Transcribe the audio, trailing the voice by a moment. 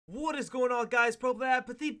What is going on, guys? Pro Player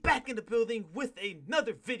Apathy back in the building with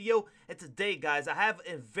another video. And today, guys, I have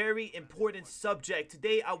a very important subject.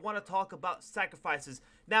 Today I want to talk about sacrifices.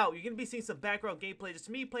 Now, you're going to be seeing some background gameplay, just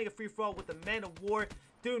me playing a free-for-all with the Man of War,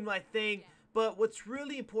 doing my thing. But what's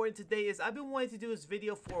really important today is I've been wanting to do this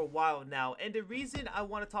video for a while now, and the reason I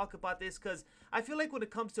want to talk about this because I feel like when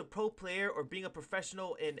it comes to pro player or being a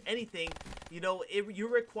professional in anything, you know, it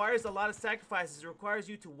requires a lot of sacrifices. It requires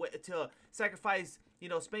you to sacrifice, you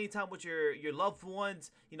know, spending time with your loved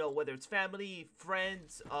ones, you know, whether it's family,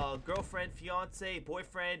 friends, girlfriend, fiance,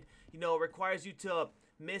 boyfriend. You know, it requires you to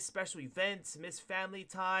miss special events, miss family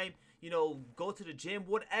time, you know, go to the gym,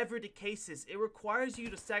 whatever the case is. It requires you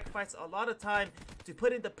to sacrifice a lot of time to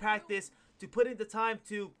put into practice, to put in the time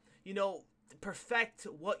to, you know, perfect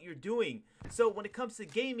what you're doing. So when it comes to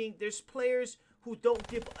gaming, there's players who don't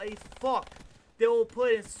give a fuck. They will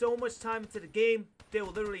put in so much time into the game, they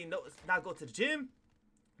will literally not go to the gym,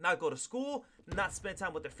 not go to school, not spend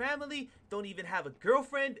time with their family, don't even have a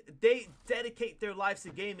girlfriend. They dedicate their lives to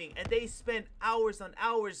gaming, and they spend hours on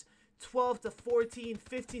hours, 12 to 14,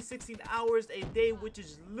 15, 16 hours a day, which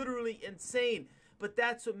is literally insane. But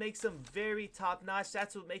that's what makes them very top-notch.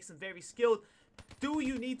 That's what makes them very skilled. Do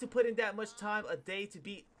you need to put in that much time a day to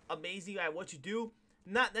be amazing at what you do?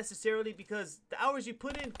 Not necessarily, because the hours you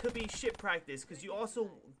put in could be shit practice, because you also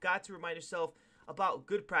got to remind yourself about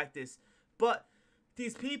good practice. But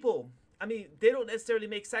these people, I mean, they don't necessarily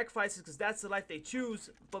make sacrifices because that's the life they choose,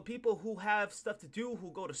 but people who have stuff to do, who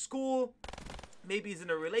go to school, maybe is in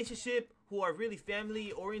a relationship, who are really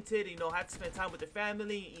family oriented, you know, have to spend time with their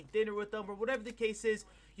family, eat dinner with them, or whatever the case is,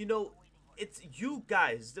 you know, it's you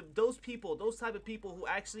guys, those people, those type of people who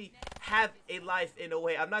actually have a life in a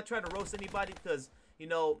way. I'm not trying to roast anybody because, you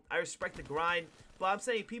know, I respect the grind, but I'm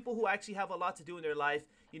saying people who actually have a lot to do in their life,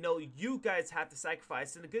 you know, you guys have to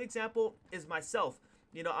sacrifice. And a good example is myself.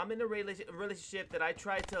 You know, I'm in a relationship that I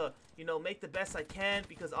try to, you know, make the best I can,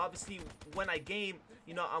 because obviously when I game,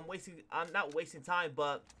 you know, I'm not wasting time,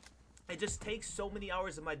 but it just takes so many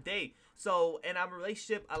hours of my day. So, and I'm in a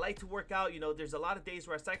relationship, I like to work out. You know, there's a lot of days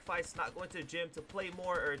where I sacrifice not going to the gym to play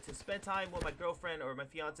more or to spend time with my girlfriend or my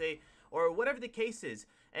fiance or whatever the case is.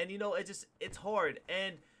 And, you know, it's hard.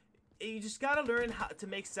 And you just got to learn how to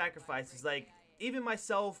make sacrifices. Like, even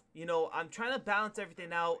myself, you know, I'm trying to balance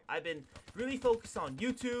everything out. I've been really focused on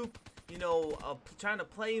YouTube, you know, trying to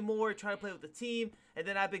play more, trying to play with the team, and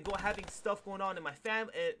then I've been having stuff going on in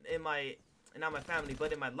my not my family,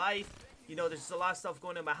 but in my life. You know, there's just a lot of stuff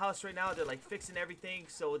going on in my house right now. They're like fixing everything,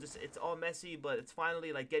 so it's all messy, but it's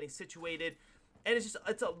finally like getting situated. And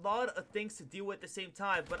it's a lot of things to deal with at the same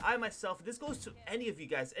time. But I myself, this goes to any of you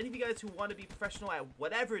guys who want to be professional at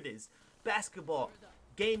whatever it is, basketball,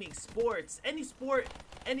 gaming, sports, any sport,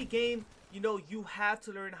 any game, you know, you have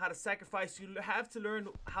to learn how to sacrifice. You have to learn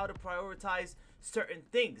how to prioritize certain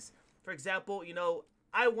things. For example, you know,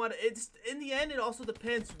 in the end, it also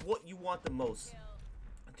depends what you want the most.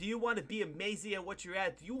 Do you want to be amazing at what you're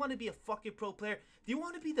at? Do you want to be a fucking pro player? Do you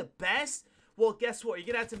want to be the best? Well, guess what? You're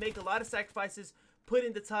going to have to make a lot of sacrifices, put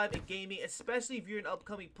in the time in gaming, especially if you're an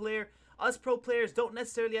upcoming player. Us pro players don't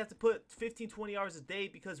necessarily have to put 15, 20 hours a day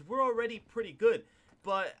because we're already pretty good.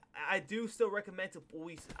 But I do still recommend to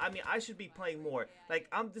I should be playing more. Like,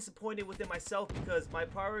 I'm disappointed within myself because my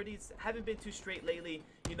priorities haven't been too straight lately.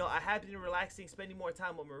 You know, I have been relaxing, spending more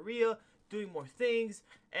time with Maria, doing more things.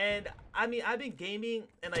 And, I mean, I've been gaming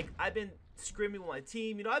and, like, I've been scrimming with my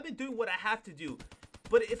team. You know, I've been doing what I have to do.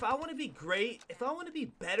 But if I want to be great, if I want to be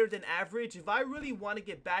better than average, if I really want to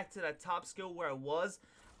get back to that top skill where I was,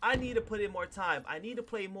 I need to put in more time. I need to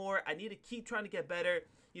play more. I need to keep trying to get better.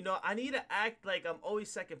 You know, I need to act like I'm always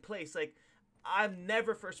second place. Like, I'm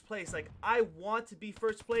never first place. Like, I want to be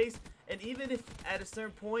first place. And even if at a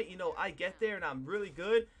certain point, you know, I get there and I'm really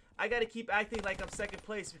good, I got to keep acting like I'm second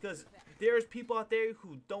place, because there's people out there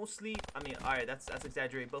who don't sleep. I mean, all right, that's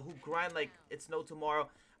exaggerated, but who grind like it's no tomorrow.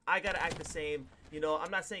 I got to act the same. You know,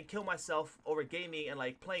 I'm not saying kill myself over gaming and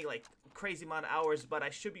like playing like crazy amount of hours, but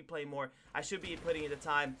I should be playing more. I should be putting in the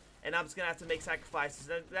time. And I'm just going to have to make sacrifices.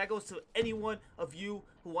 And that goes to any one of you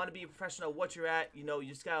who want to be a professional at what you're at. You know, you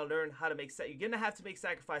just got to learn how to make you're going to have to make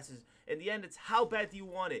sacrifices. In the end, it's how bad do you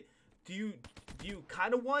want it? Do you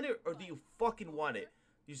kind of want it, or do you fucking want it?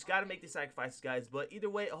 You just got to make the sacrifices, guys. But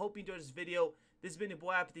either way, I hope you enjoyed this video. This has been your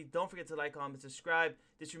boy Apathy. Don't forget to like, comment, subscribe.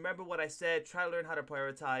 Just remember what I said. Try to learn how to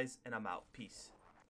prioritize. And I'm out. Peace.